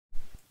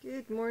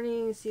Good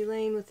morning, it's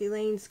Elaine with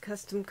Elaine's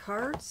Custom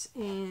Cards,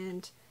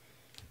 and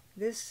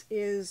this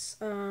is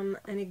an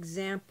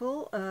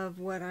example of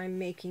what I'm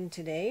making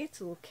today. It's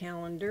a little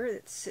calendar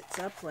that sits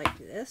up like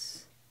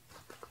this,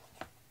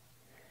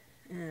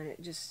 and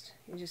you just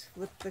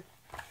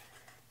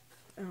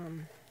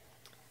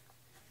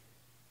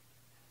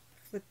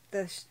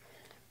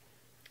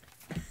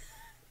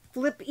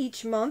flip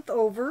each month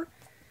over,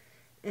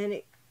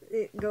 and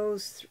it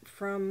goes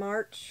from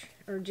March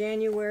or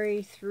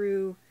January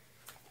through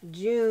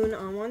June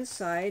on one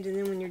side, and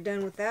then when you're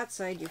done with that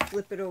side you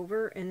flip it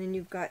over, and then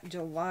you've got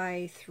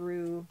July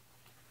through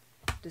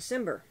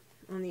December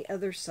on the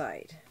other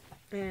side.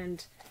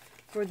 And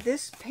for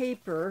this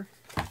paper,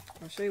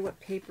 I'll show you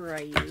what paper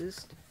I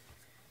used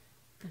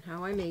and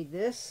how I made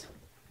this.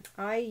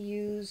 I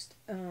used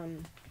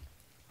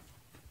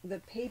the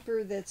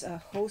paper that's a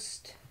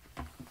host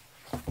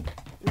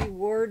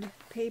reward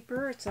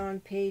paper. It's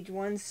on page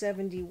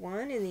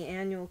 171 in the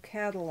annual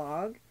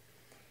catalog,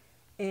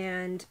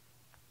 and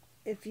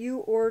if you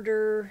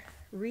order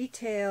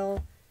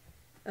retail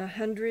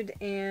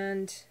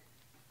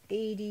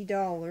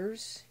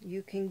 $180,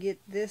 you can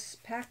get this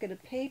packet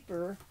of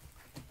paper,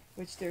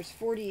 which there's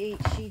 48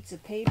 sheets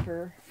of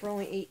paper, for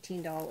only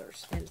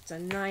 $18. And it's a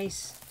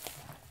nice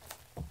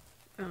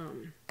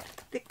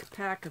thick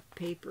pack of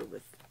paper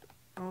with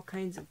all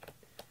kinds of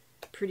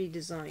pretty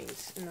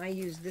designs. And I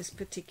use this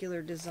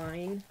particular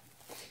design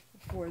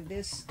for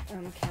this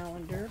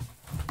calendar.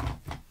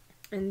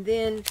 And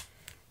then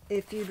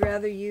if you'd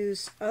rather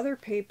use other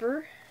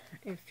paper,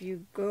 if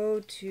you go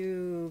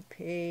to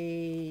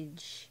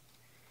page,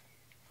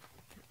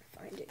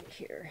 find it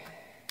here.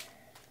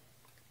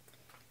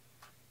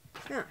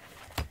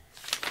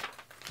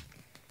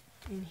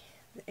 In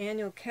the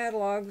annual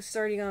catalog,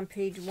 starting on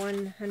page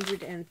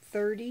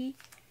 130,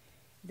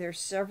 there's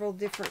several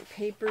different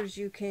papers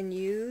you can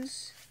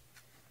use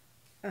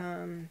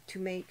to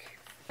make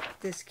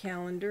this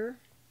calendar.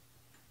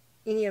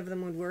 Any of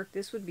them would work.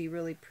 This would be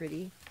really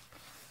pretty.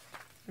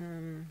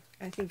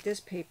 I think this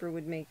paper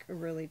would make a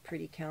really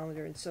pretty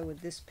calendar, and so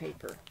would this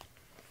paper.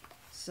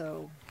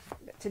 So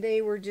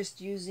today we're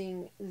just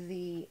using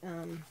the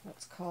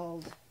what's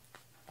called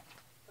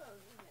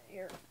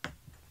here.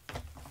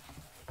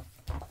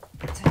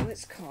 That's how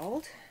it's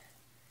called,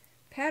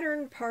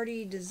 Pattern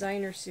Party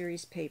Designer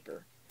Series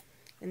paper.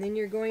 And then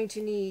you're going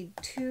to need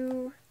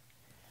 2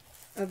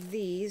 of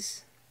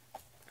these.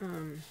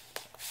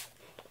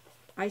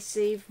 I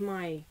save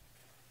my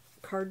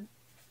card.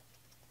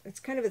 It's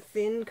kind of a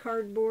thin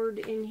cardboard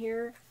in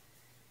here,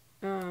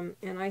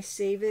 and I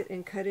save it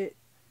and cut it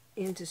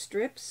into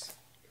strips,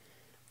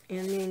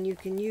 and then you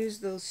can use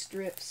those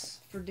strips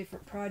for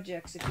different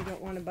projects if you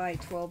don't want to buy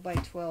 12 by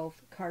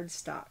 12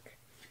 cardstock.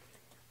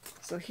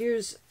 So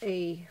here's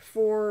a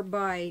 4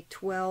 by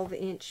 12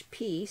 inch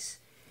piece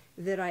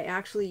that I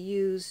actually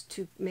use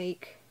to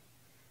make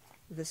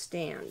the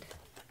stand.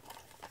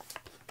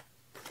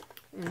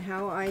 And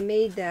how I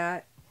made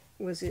that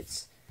was,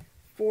 it's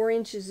 4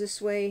 inches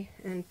this way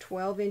and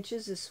 12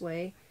 inches this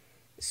way,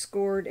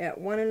 scored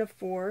at 1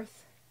 1/4,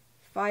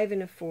 5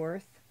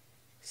 1/4,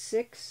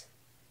 6,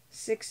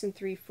 6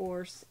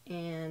 3/4,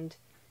 and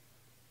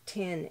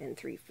 10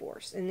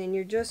 3/4. And then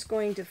you're just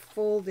going to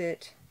fold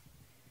it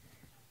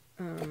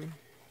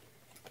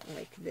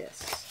like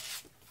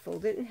this.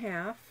 Fold it in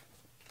half,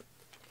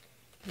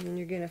 and then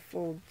you're going to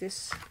fold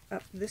this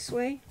up this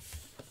way,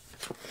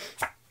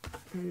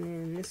 and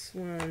then this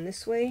one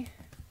this way.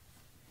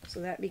 So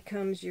that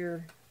becomes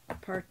your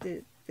part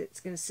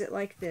that's going to sit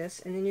like this,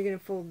 and then you're going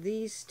to fold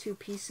these 2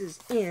 pieces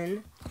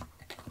in,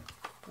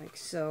 like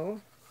so.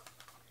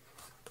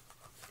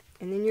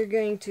 And then you're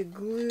going to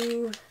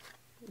glue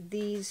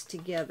these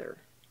together,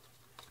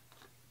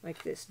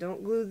 like this.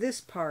 Don't glue this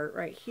part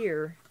right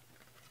here,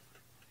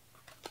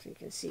 so you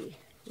can see.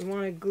 You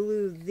want to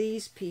glue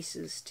these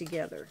pieces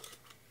together.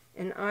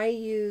 And I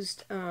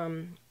used,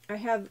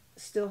 I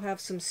still have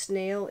some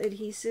snail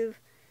adhesive,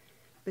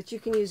 but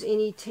you can use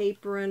any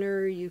tape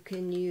runner. You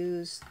can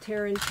use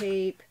Terran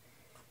tape.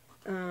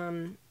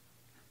 I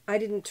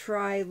didn't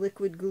try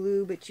liquid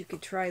glue, but you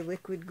could try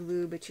liquid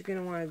glue. But you're going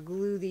to want to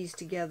glue these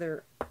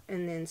together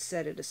and then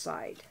set it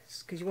aside,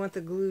 because you want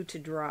the glue to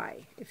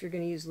dry if you're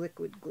going to use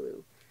liquid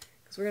glue,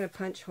 because we're going to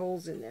punch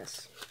holes in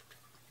this.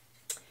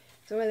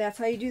 So that's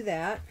how you do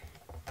that.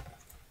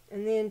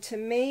 And then to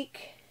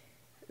make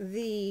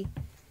the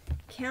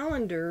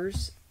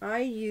calendars, I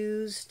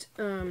used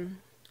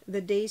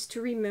the Days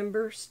to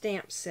Remember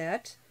stamp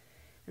set,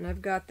 and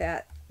I've got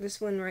this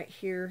one right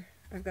here.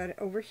 I've got it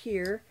over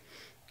here,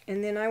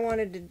 and then I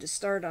wanted to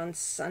start on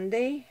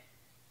Sunday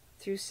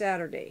through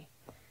Saturday.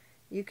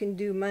 You can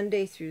do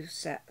Monday through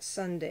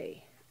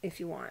Sunday if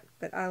you want,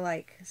 but I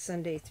like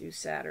Sunday through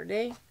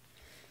Saturday.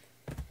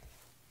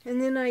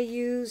 And then I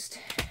used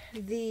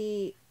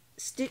the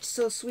Stitch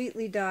So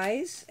Sweetly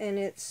dies, and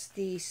it's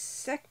the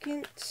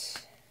second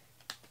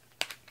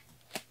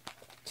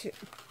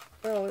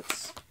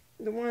it's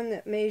the one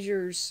that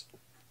measures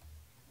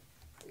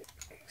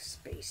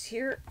space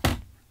here.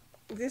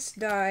 This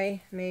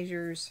die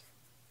measures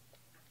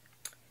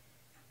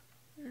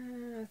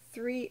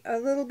a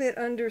little bit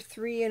under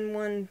 3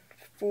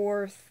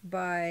 1/4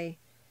 by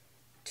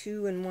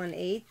 2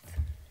 1/8.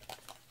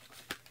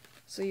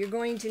 So you're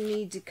going to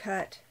need to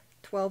cut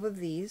 12 of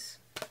these,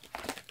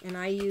 and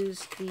I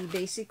used the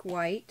basic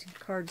white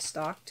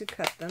cardstock to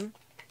cut them,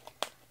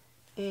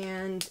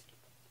 and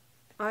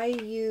I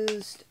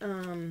used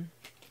an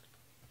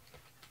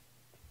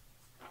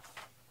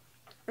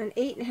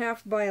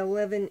 8.5 by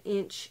 11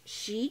 inch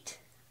sheet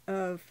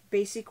of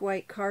basic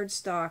white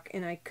cardstock,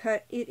 and I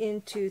cut it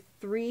into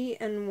 3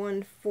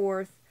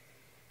 1/4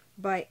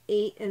 by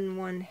 8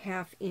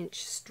 1/2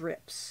 inch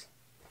strips,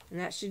 and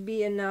that should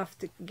be enough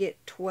to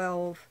get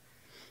 12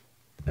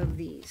 of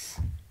these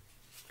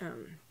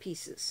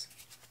pieces.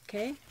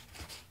 Okay,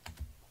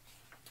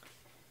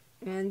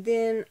 and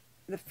then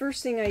the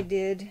first thing I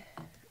did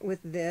with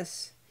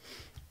this,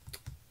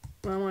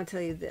 well, I want to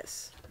tell you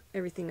this,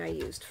 everything I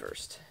used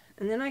first,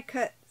 and then I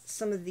cut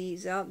some of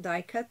these out,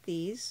 die cut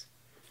these,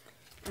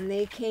 and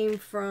they came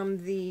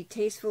from the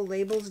Tasteful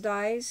Labels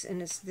dies,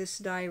 and it's this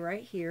die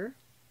right here,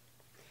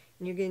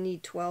 and you're going to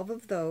need 12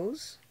 of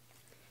those.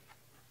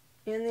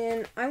 And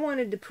then I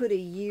wanted to put a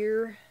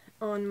year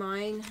on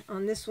mine.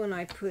 On this one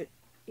I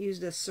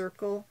used a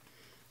circle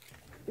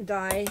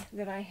die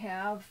that I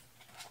have.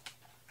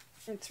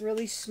 It's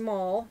really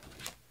small.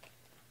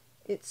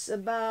 It's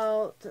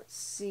about, let's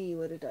see,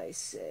 what did I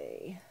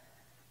say?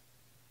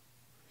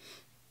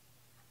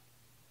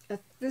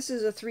 This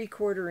is a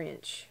 3/4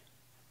 inch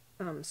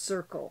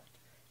circle.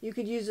 You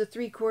could use a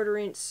 3/4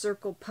 inch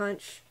circle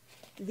punch.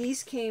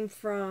 These came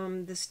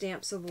from the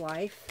Stamps of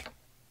Life,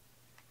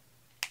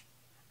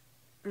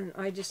 and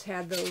I just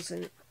had those,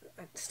 and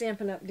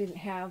Stampin' Up! Didn't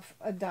have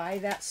a die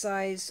that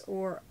size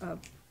or a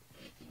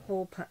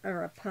hole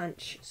or a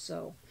punch,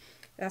 so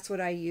that's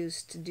what I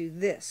used to do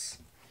this.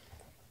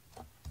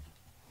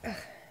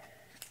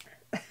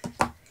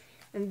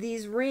 And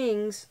these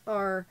rings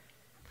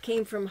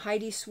came from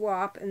Heidi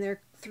Swap, and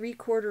they're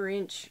 3/4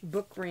 inch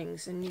book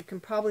rings, and you can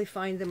probably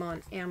find them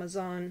on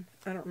Amazon.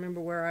 I don't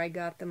remember where I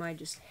got them, I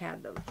just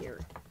had them here.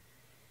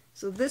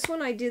 So this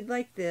one I did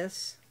like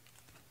this.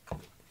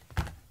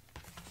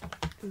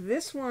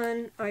 This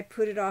one I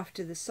put it off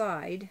to the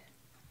side,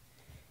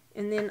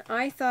 and then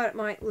I thought it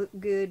might look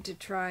good to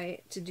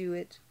try to do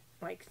it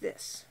like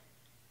this.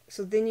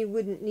 So then you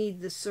wouldn't need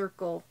the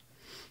circle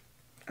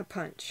a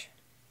punch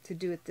to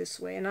do it this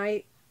way, and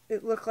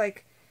it looked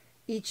like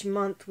each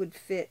month would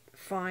fit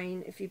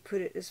fine if you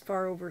put it as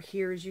far over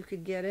here as you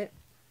could get it.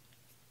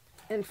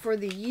 And for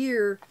the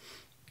year,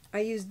 I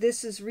used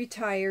this as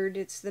Retired.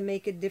 It's the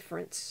Make a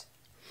Difference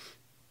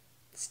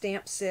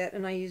stamp set,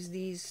 and I used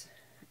these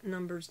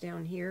numbers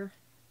down here.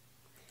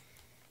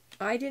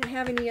 I didn't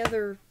have any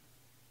other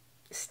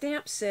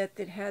stamp set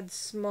that had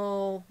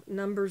small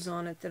numbers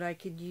on it that I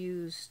could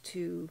use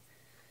to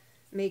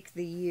make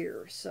the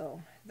year,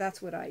 so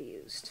that's what I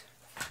used.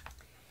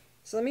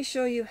 So let me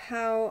show you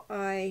how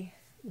I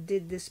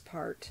did this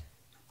part.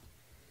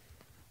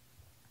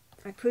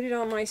 I put it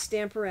on my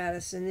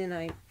Stamparatus, and then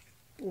I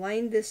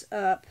lined this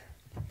up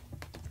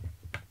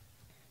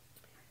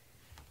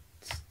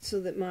so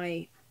that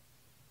my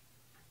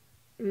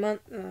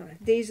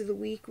days of the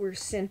week were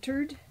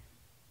centered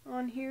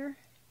on here,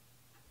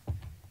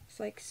 just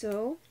like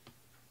so.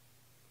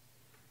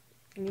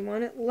 And you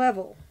want it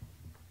level.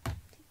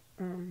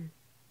 And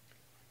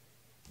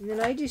then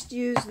I just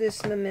use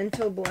this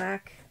Memento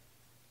black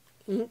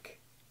ink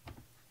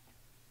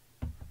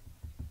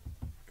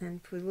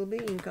and put a little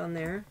bit of ink on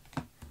there,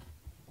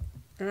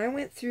 and I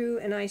went through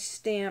and I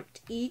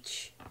stamped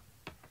each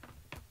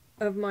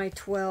of my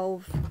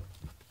 12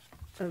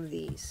 of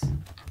these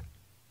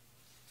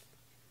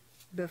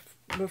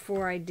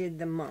before I did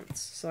the months.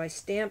 So I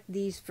stamped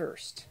these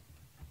first,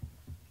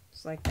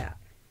 just like that,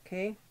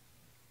 okay?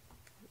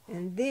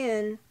 And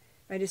then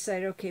I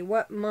decided, okay,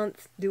 what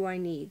month do I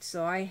need?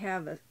 So I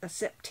have a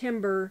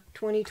September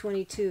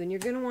 2022, and you're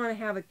going to want to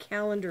have a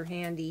calendar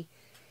handy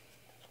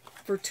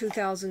for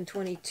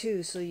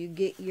 2022 so you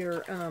get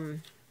your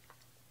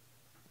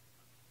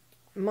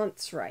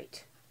months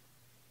right,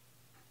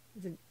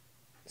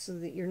 so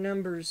that your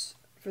numbers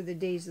for the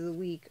days of the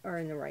week are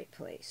in the right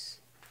place.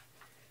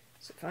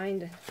 So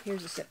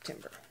here's a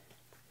September.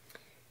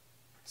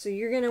 So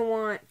you're going to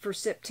want, for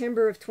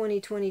September of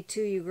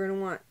 2022, you're going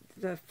to want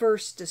the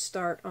first to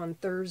start on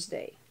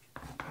Thursday.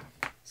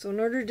 So in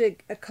order to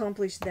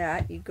accomplish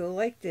that, you go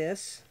like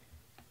this,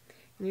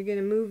 and you're going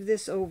to move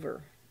this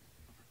over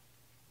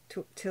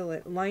till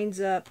it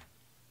lines up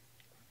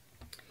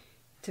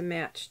to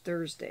match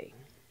Thursday.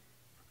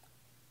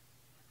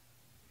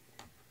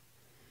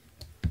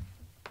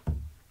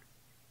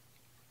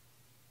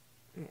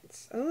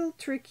 It's a little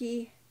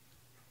tricky,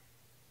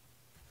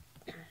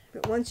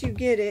 but once you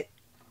get it,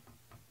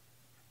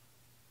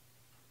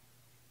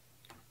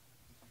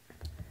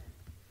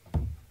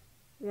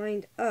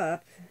 lined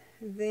up,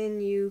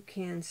 then you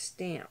can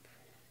stamp.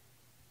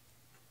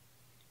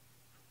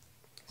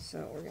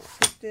 So we're going to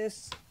put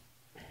this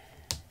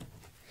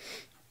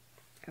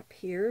up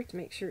here to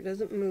make sure it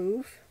doesn't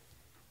move.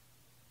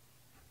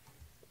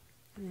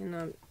 And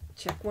I'm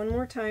check one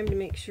more time to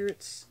make sure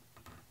it's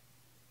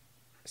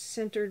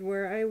centered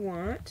where I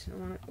want. I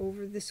want it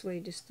over this way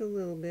just a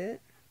little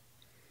bit.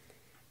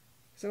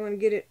 So I want to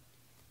get it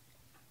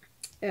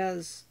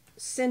as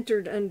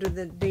centered under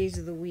the days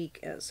of the week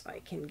as I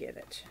can get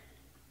it.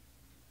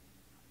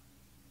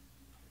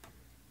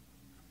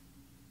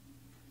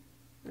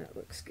 That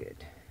looks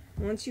good.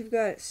 Once you've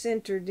got it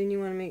centered, then you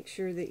want to make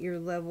sure that you're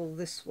level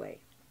this way.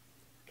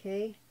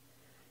 Okay?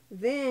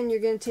 Then you're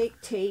going to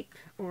take tape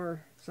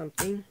or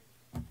something,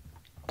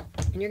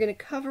 and you're going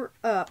to cover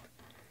up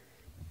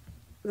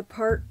the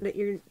part that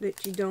you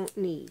don't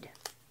need.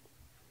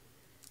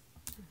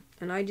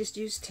 And I just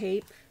use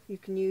tape. You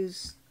can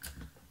use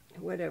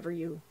whatever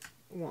you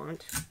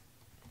want.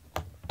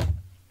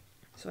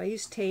 So I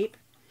use tape.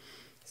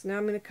 So now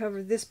I'm going to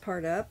cover this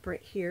part up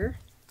right here.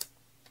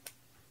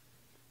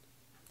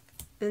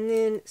 And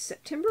then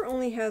September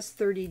only has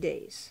 30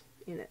 days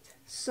in it.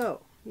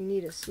 So you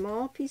need a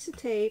small piece of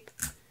tape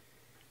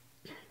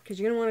because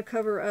you're going to want to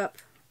cover up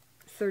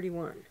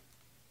 31.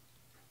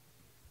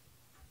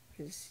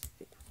 Because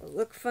it'll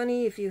look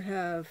funny if you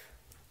have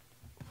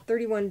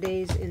 31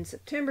 days in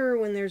September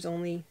when there's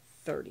only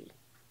 30.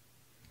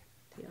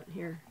 See on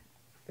here,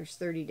 there's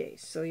 30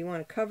 days. So you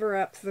want to cover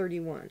up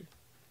 31.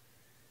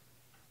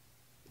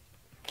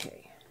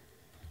 Okay.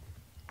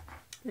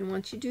 And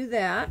once you do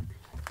that,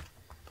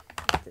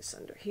 put this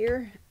under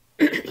here,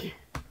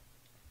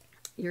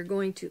 you're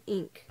going to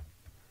ink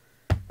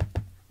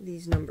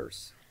these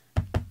numbers.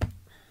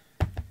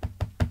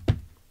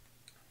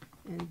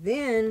 And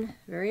then,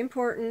 very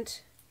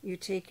important, you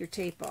take your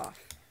tape off.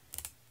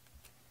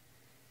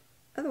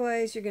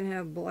 Otherwise, you're going to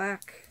have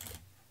black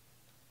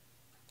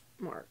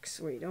marks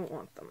where you don't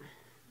want them.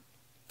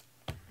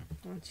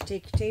 Once you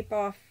take your tape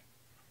off,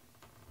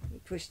 you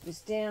push this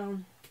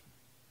down.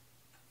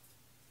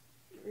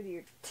 Get rid of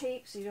your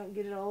tape so you don't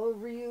get it all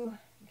over you.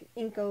 Get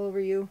ink all over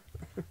you.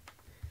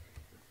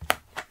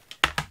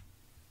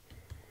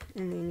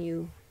 And then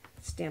you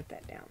stamp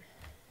that down.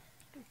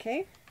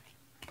 Okay?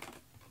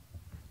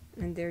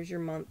 And there's your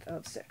month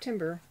of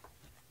September.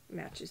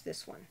 Matches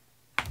this one.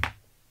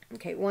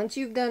 Okay, once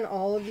you've done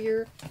all of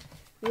your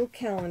little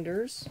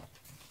calendars,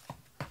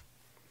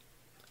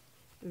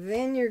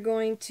 then you're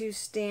going to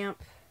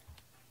stamp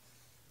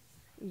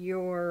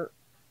your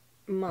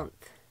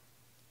month.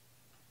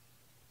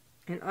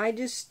 And I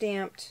just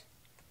stamped,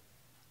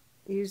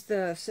 use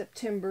the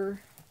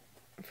September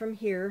from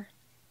here,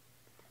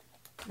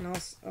 and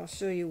I'll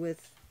show you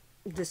with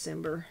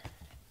December.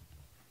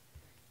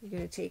 You're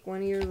going to take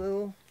one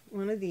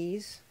of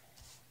these,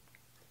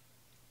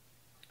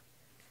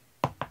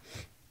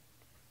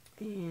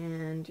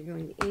 and you're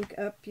going to ink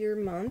up your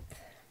month,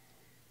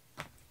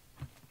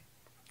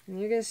 and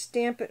you're going to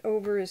stamp it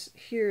over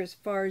here as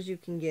far as you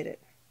can get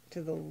it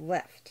to the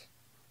left,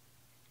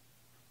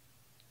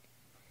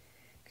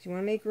 because you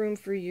want to make room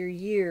for your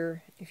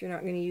year if you're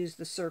not going to use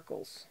the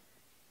circles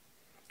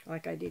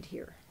like I did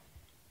here.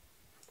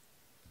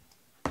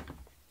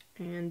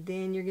 And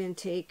then you're going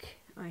to take,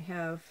 I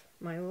have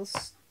my little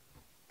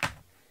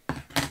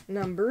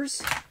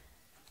numbers,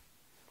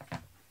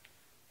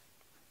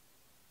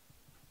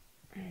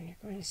 and you're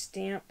going to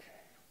stamp,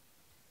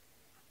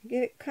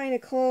 get it kind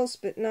of close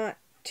but not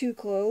too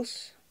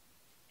close.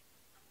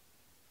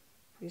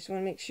 You just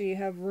want to make sure you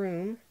have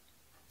room.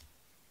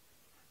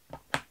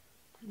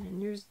 And then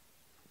there's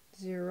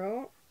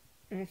 0.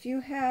 And if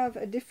you have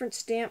a different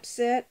stamp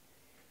set,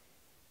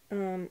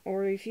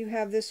 or if you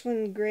have this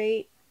one,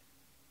 great.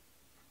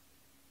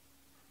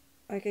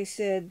 Like I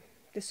said,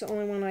 this is the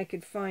only one I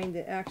could find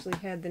that actually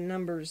had the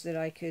numbers that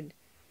I could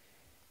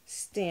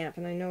stamp,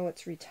 and I know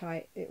it's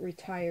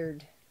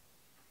retired.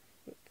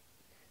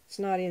 It's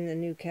not in the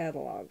new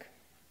catalog.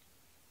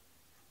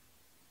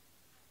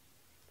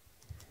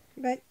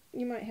 But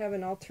you might have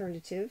an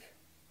alternative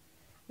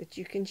that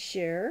you can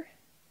share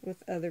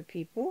with other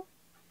people.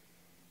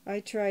 I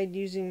tried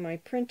using my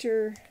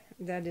printer.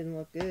 That didn't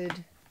look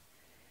good.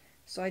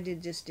 So I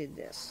just did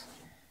this.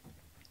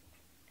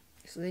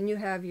 So then you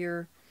have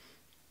your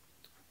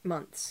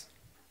months.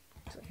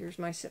 So here's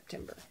my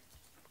September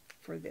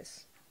for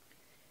this.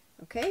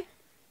 Okay?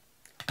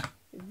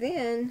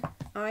 Then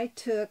I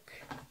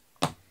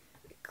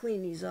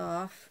clean these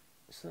off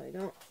so I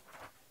don't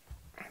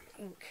have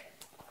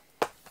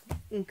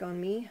ink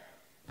on me.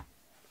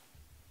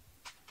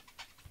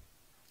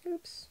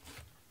 Oops.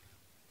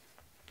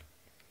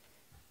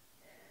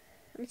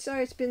 I'm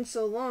sorry it's been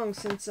so long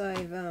since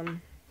I've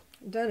done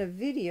a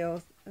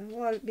video. A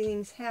lot of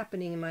things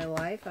happening in my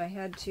life. I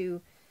had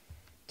to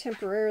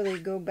temporarily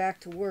go back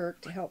to work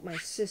to help my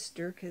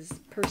sister because the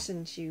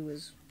person she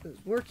was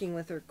working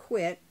with her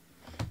quit.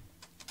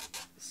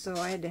 So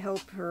I had to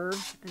help her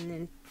and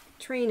then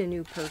train a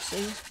new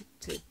person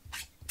to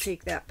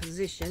take that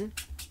position.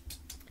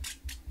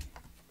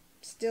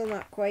 Still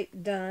not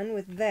quite done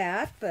with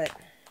that, but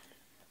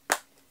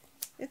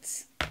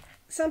it's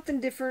something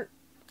different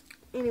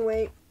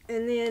anyway.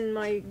 And then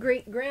my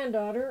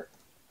great-granddaughter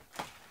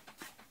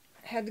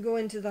had to go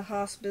into the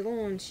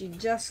hospital, and she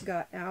just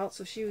got out,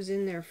 so she was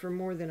in there for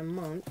more than a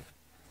month.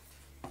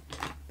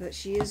 But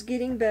she is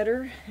getting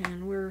better,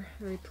 and we're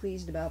very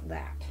pleased about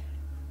that.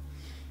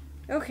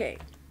 Okay,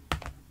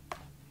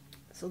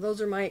 so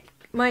those are my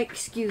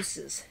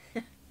excuses.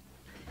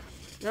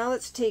 Now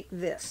let's take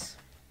this.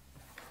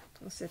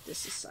 I'll set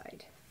this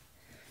aside.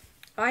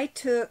 I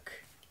took,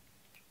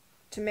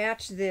 to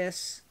match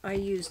this, I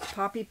used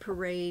Poppy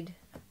Parade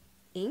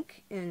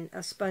ink and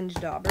a sponge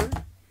dauber,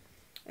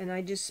 and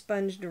I just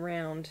sponged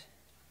around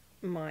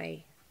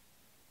my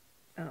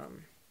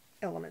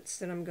elements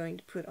that I'm going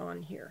to put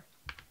on here.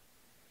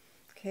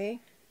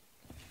 Okay,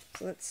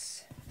 so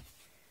let's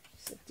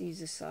set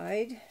these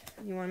aside.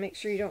 You want to make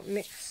sure you don't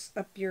mix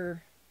up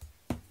your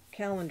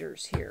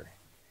calendars here.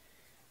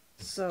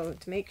 So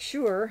to make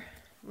sure,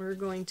 we're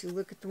going to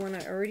look at the one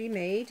I already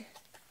made.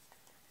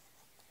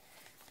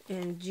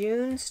 And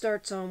June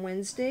starts on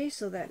Wednesday,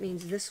 so that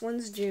means this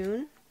one's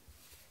June.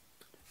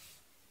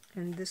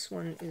 And this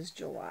one is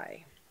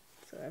July.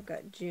 So I've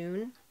got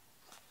June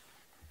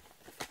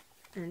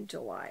and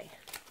July.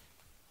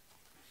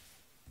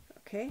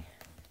 Okay,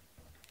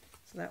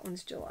 so that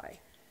one's July.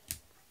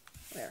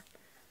 There.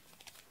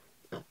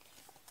 I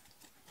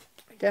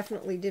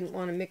definitely didn't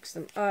want to mix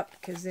them up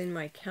because then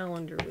my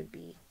calendar would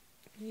be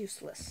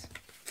useless.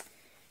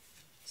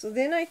 So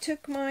then I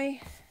took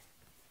my,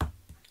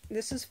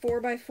 this is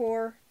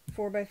 4x4,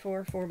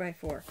 4x4, 4x4.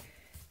 So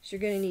you're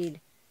going to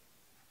need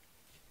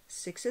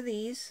 6 of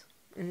these,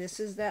 and this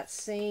is that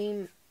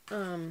same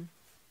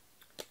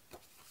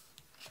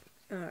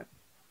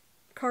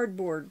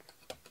cardboard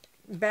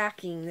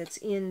backing that's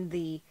in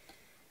the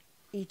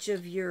each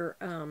of your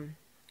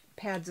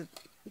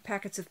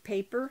packets of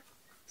paper.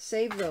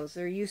 Save those,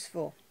 they're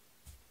useful.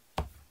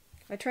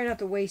 I try not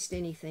to waste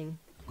anything.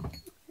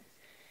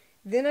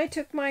 Then I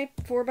took my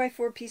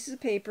 4x4 pieces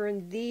of paper,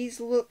 and these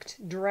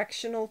looked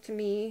directional to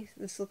me.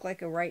 This looked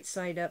like a right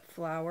side up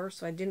flower,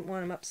 so I didn't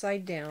want them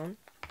upside down.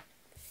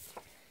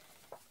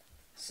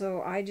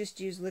 So I just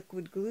used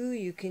liquid glue.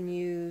 You can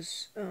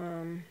use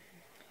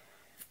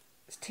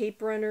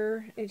tape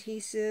runner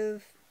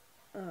adhesive.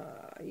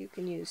 You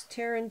can use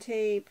tear and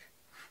tape.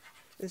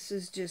 This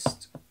is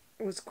just,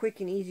 it was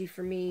quick and easy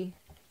for me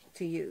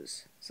to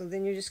use. So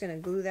then you're just going to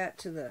glue that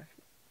to the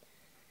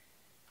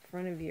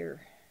front of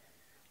your,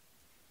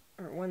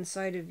 or one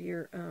side of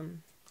your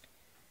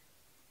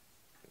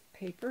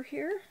paper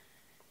here.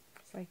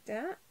 It's like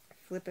that.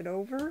 Flip it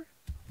over.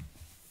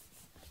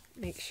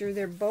 Make sure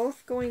they're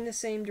both going the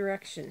same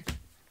direction.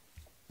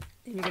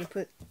 And you're going to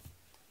put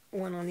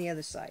one on the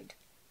other side.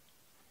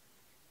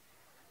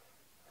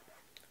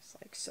 Just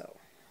like so.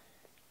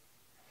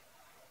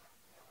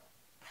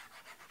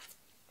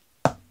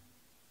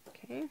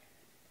 Okay.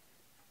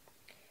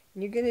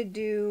 And you're going to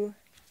do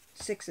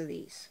 6 of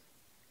these.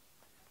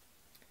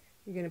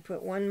 You're going to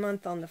put 1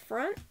 month on the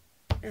front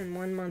and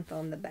 1 month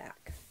on the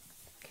back.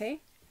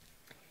 Okay?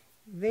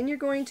 Then you're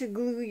going to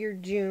glue your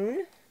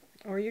June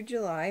or your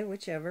July,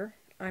 whichever.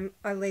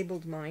 I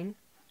labeled mine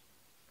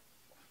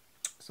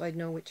so I'd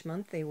know which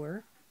month they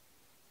were.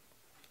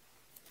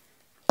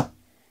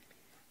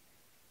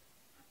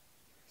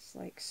 Just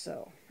like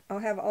so. I'll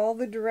have all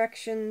the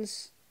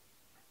directions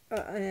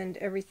and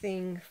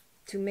everything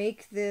to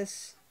make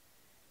this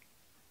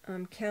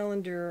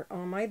calendar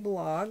on my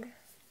blog,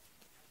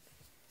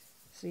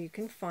 so you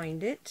can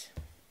find it.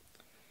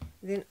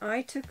 Then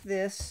I took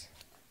this,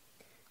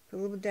 put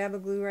a little dab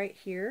of glue right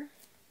here,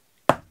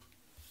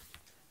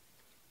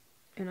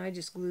 and I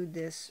just glued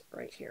this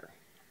right here.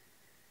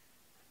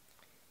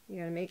 You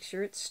gotta make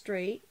sure it's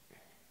straight.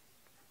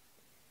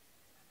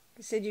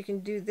 I said you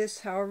can do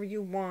this however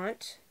you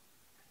want.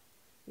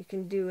 You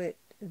can do it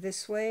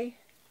this way,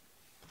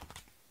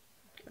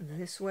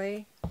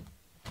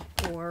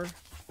 or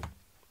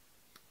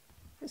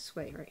this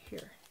way right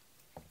here.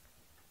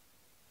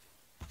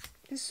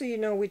 Just so you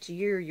know which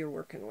year you're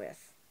working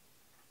with.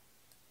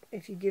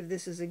 If you give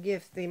this as a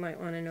gift, they might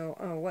want to know,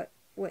 oh,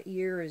 what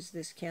year is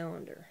this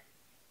calendar?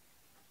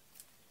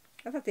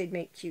 I thought they'd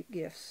make cute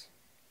gifts.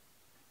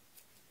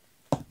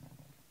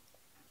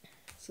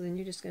 So then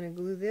you're just going to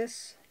glue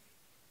this,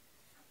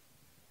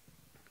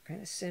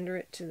 kind of center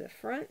it to the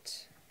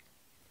front,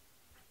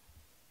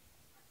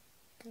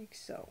 like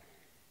so.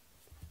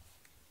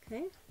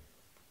 Okay?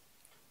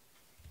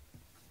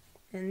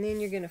 And then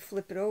you're going to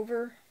flip it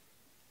over.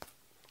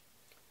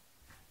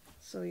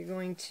 So you're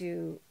going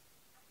to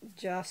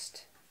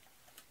just,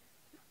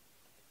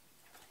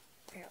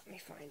 here, let me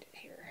find it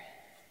here.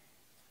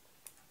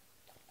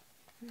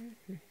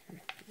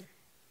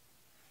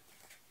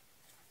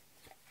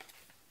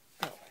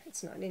 Oh,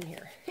 it's not in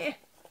here.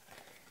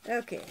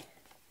 Okay.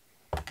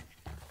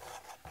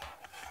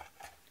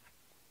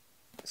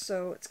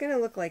 So it's going to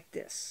look like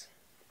this.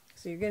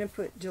 So you're going to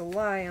put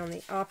July on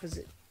the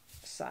opposite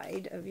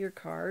side of your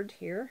card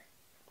here.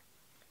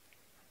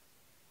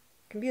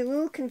 It can be a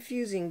little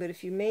confusing, but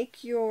if you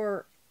make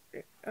your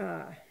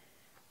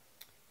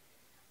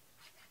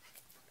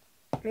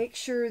make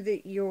sure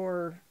that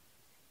your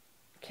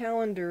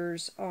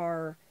calendars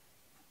are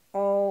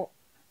all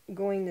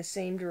going the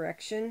same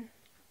direction.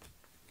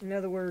 In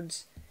other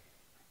words,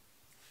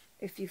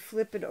 if you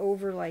flip it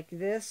over like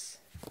this,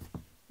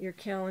 your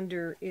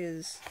calendar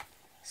is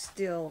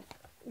still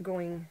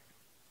going,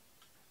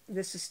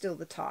 this is still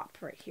the top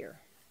right here.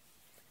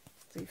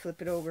 So you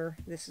flip it over,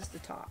 this is the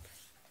top.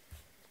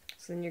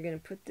 So then you're going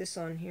to put this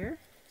on here.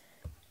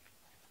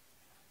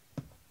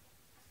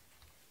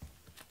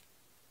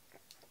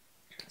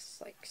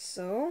 Just like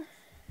so.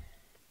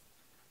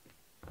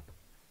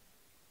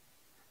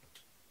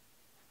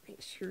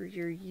 Make sure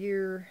your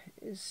year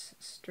is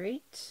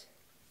straight.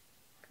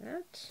 Like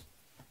that.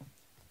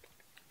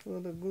 A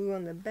little bit of glue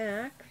on the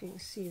back, if you can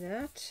see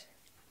that.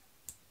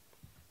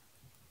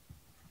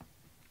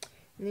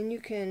 And then you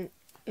can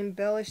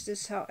embellish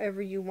this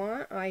however you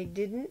want. I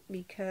didn't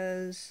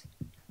because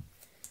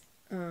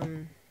I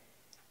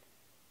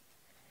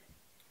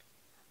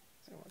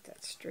want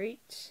that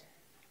straight.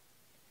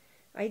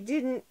 I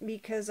didn't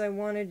because I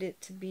wanted it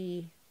to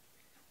be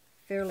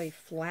fairly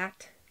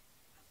flat,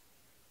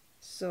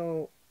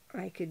 so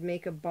I could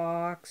make a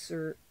box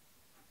or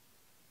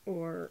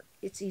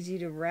it's easy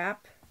to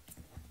wrap.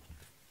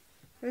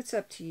 But it's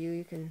up to you.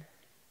 You can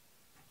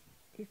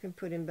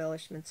put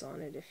embellishments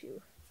on it if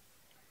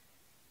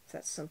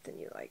that's something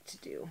you like to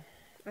do.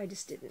 I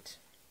just didn't.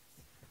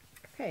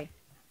 Okay.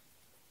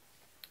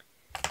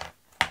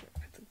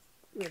 Put the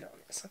lid on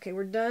this. Okay,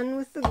 we're done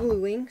with the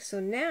gluing. So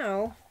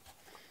now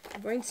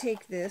I'm going to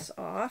take this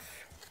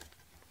off.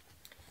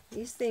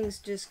 These things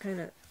just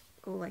kind of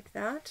go like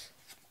that.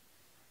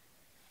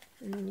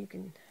 And then you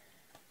can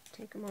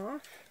take them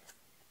off.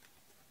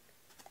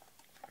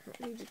 I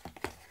don't need to.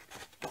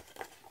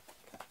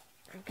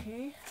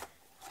 Okay.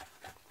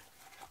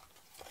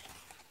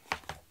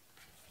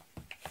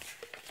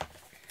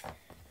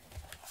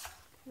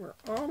 We're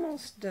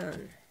almost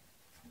done.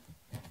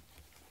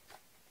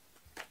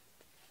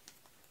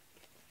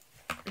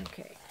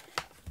 Okay.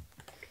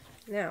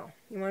 Now,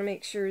 you want to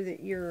make sure that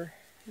your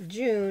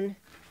June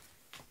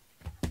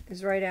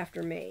is right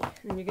after May.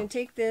 And you're going to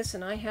take this,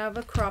 and I have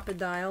a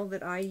crocodile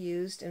that I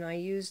used, and I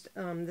used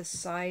the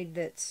side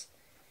that's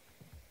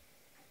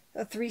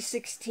a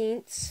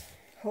 3/16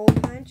 hole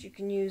punch. You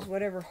can use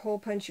whatever hole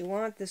punch you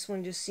want. This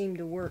one just seemed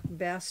to work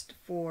best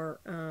for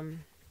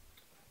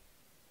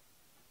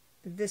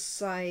this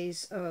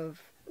size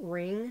of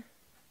ring.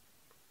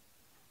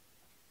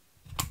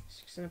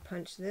 Just going to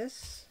punch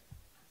this.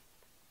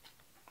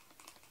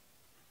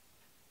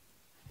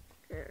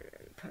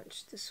 And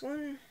punch this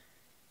one.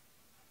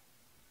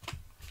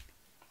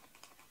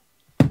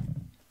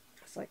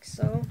 Just like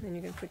so. Then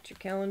you're going to put your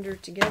calendar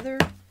together.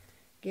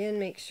 Again,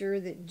 make sure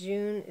that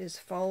June is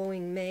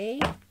following May.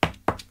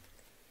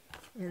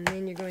 And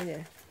then you're going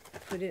to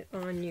put it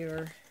on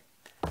your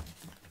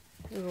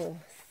little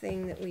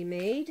thing that we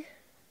made.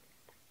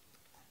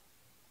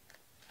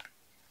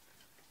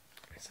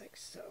 Just like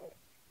so.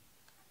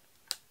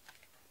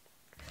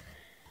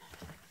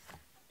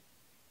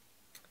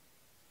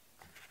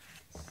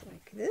 Just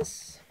like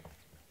this.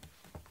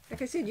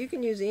 Like I said, you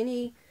can use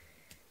any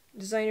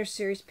designer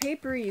series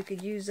paper. You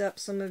could use up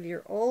some of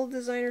your old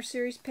designer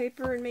series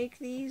paper and make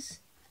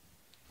these.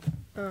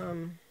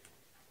 And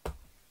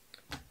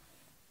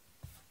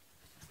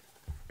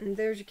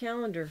there's your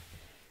calendar.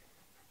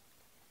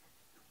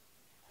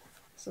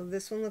 So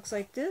this one looks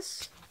like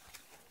this,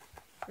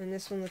 and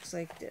this one looks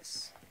like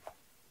this.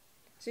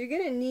 So you're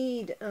going to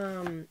need,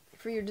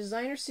 for your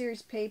designer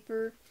series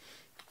paper,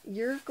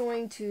 you're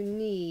going to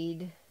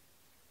need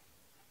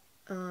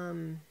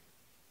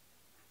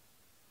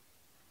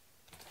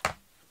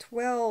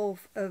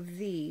 12 of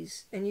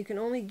these, and you can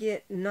only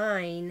get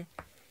 9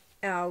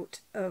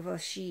 out of a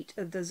sheet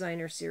of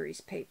designer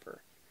series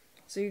paper.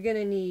 So you're going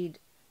to need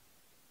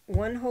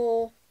one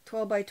whole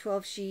 12 by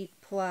 12 sheet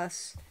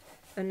plus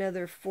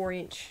another 4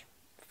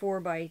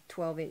 by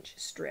 12 inch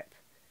strip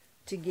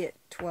to get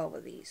 12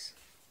 of these.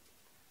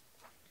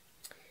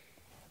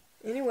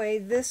 Anyway,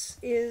 this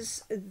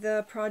is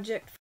the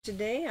project for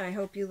today. I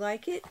hope you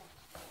like it,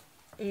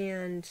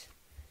 and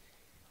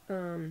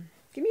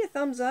give me a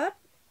thumbs up.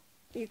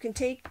 You can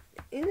take,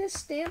 in this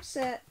stamp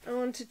set, I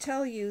want to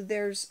tell you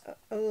there's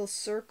a little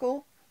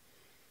circle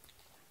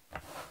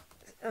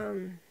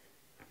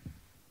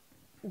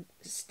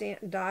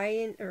stamp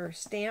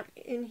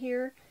in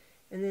here,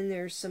 and then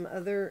there's some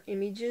other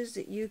images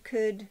that you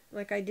could,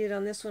 like I did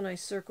on this one, I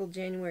circled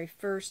January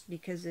 1st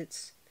because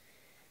it's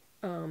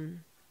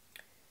New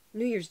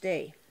Year's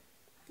Day.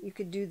 You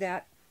could do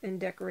that and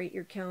decorate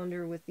your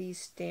calendar with these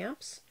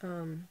stamps.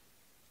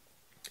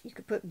 You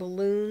could put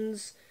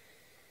balloons,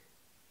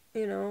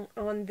 you know,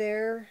 on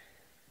there,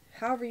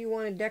 however you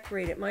want to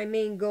decorate it. My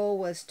main goal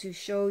was to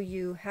show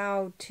you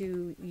how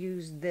to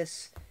use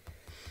this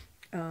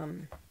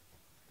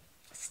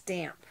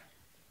stamp,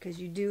 because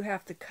you do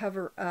have to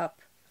cover up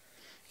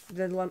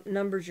the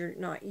numbers you're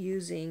not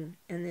using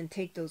and then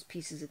take those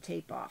pieces of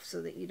tape off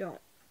so that you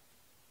don't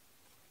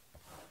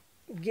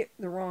get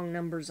the wrong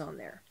numbers on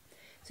there.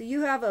 So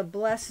you have a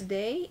blessed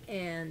day,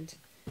 and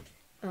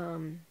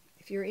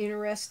if you're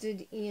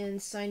interested in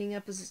signing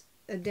up as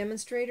a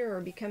demonstrator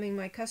or becoming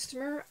my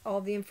customer, all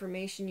the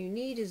information you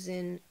need is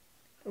in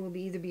It will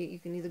be you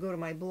can either go to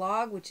my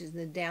blog, which is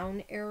the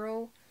down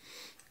arrow,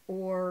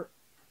 or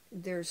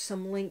there's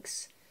some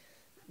links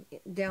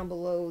down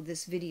below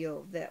this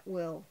video that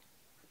will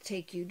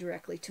take you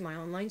directly to my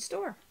online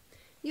store.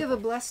 You have a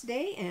blessed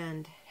day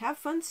and have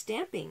fun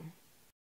stamping.